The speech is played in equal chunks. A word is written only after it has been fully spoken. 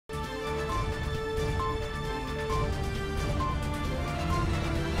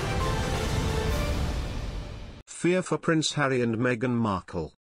fear for Prince Harry and Meghan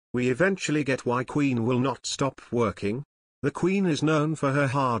Markle. We eventually get why Queen will not stop working. The Queen is known for her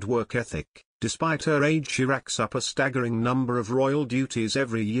hard work ethic. Despite her age, she racks up a staggering number of royal duties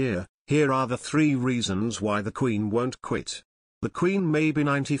every year. Here are the 3 reasons why the Queen won't quit. The Queen may be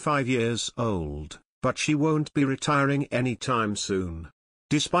 95 years old, but she won't be retiring anytime soon.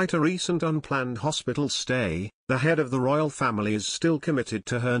 Despite a recent unplanned hospital stay, the head of the royal family is still committed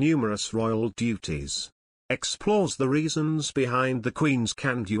to her numerous royal duties. Explores the reasons behind the Queen's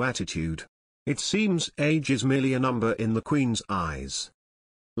can-do attitude. It seems age is merely a number in the Queen's eyes.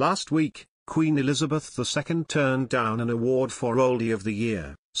 Last week, Queen Elizabeth II turned down an award for Oldie of the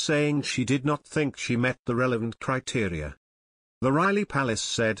Year, saying she did not think she met the relevant criteria. The Riley Palace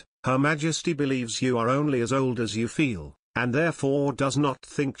said, "Her Majesty believes you are only as old as you feel, and therefore does not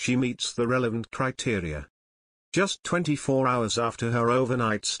think she meets the relevant criteria." Just 24 hours after her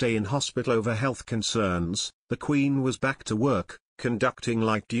overnight stay in hospital over health concerns, the Queen was back to work, conducting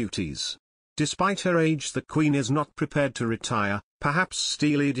light duties. Despite her age, the Queen is not prepared to retire. Perhaps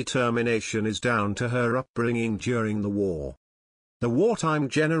steely determination is down to her upbringing during the war. The wartime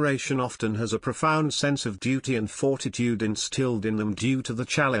generation often has a profound sense of duty and fortitude instilled in them due to the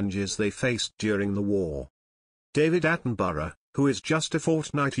challenges they faced during the war. David Attenborough, who is just a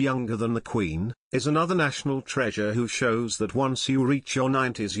fortnight younger than the Queen, is another national treasure who shows that once you reach your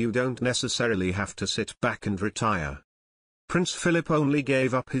 90s you don't necessarily have to sit back and retire. Prince Philip only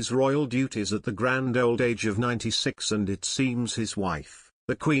gave up his royal duties at the grand old age of 96, and it seems his wife,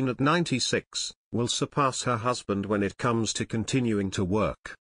 the Queen at 96, will surpass her husband when it comes to continuing to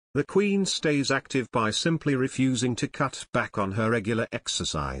work. The Queen stays active by simply refusing to cut back on her regular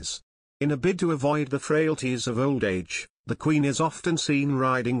exercise. In a bid to avoid the frailties of old age, the Queen is often seen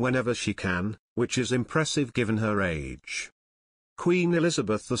riding whenever she can, which is impressive given her age. Queen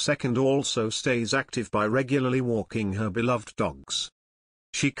Elizabeth II also stays active by regularly walking her beloved dogs.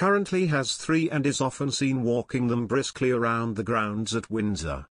 She currently has 3 and is often seen walking them briskly around the grounds at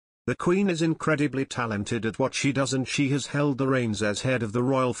Windsor. The Queen is incredibly talented at what she does, and she has held the reins as head of the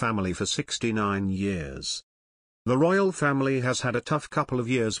royal family for 69 years. The royal family has had a tough couple of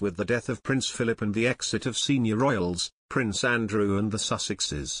years with the death of Prince Philip and the exit of senior royals, Prince Andrew and the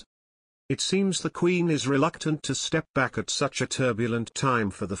Sussexes. It seems the Queen is reluctant to step back at such a turbulent time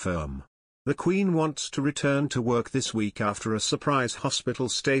for the firm. The Queen wants to return to work this week after a surprise hospital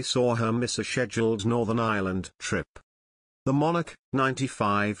stay saw her miss a scheduled Northern Ireland trip. The monarch,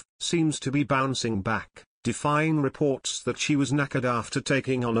 95, seems to be bouncing back, defying reports that she was knackered after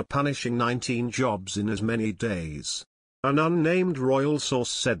taking on a punishing 19 jobs in as many days. An unnamed royal source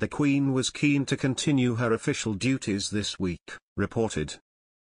said the Queen was keen to continue her official duties this week, reported.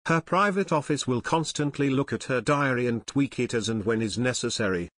 Her private office will constantly look at her diary and tweak it as and when is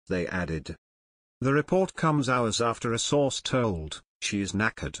necessary, they added. The report comes hours after a source told, she is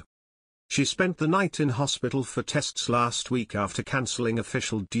knackered. She spent the night in hospital for tests last week after cancelling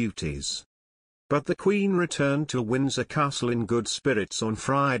official duties. But the Queen returned to Windsor Castle in good spirits on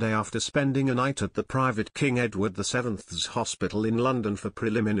Friday after spending a night at the private King Edward VII's hospital in London for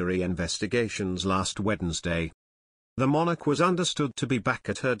preliminary investigations last Wednesday. The monarch was understood to be back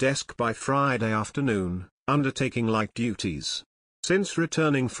at her desk by Friday afternoon, undertaking light duties. Since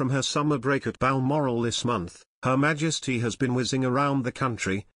returning from her summer break at Balmoral this month, Her Majesty has been whizzing around the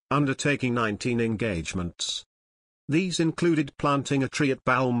country, undertaking 19 engagements. These included planting a tree at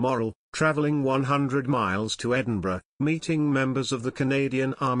Balmoral, travelling 100 miles to Edinburgh, meeting members of the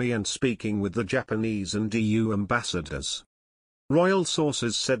Canadian Army and speaking with the Japanese and EU ambassadors. Royal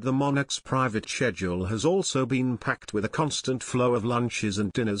sources said the monarch's private schedule has also been packed with a constant flow of lunches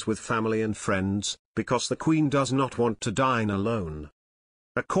and dinners with family and friends, because the Queen does not want to dine alone.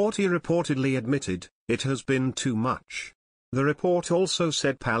 A courtier reportedly admitted, "It has been too much." The report also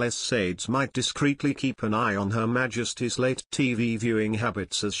said palace aides might discreetly keep an eye on Her Majesty's late TV viewing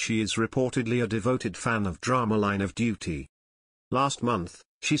habits, as she is reportedly a devoted fan of drama Line of Duty. Last month,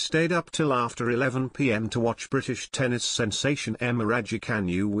 she stayed up till after 11 p.m. to watch British tennis sensation Emma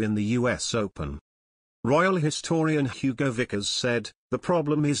Raducanu win the US Open. Royal historian Hugo Vickers said, "The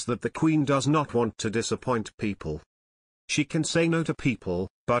problem is that the Queen does not want to disappoint people. She can say no to people,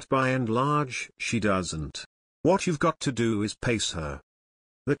 but by and large, she doesn't. What you've got to do is pace her."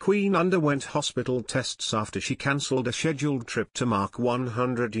 The Queen underwent hospital tests after she cancelled a scheduled trip to mark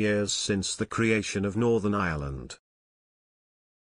 100 years since the creation of Northern Ireland.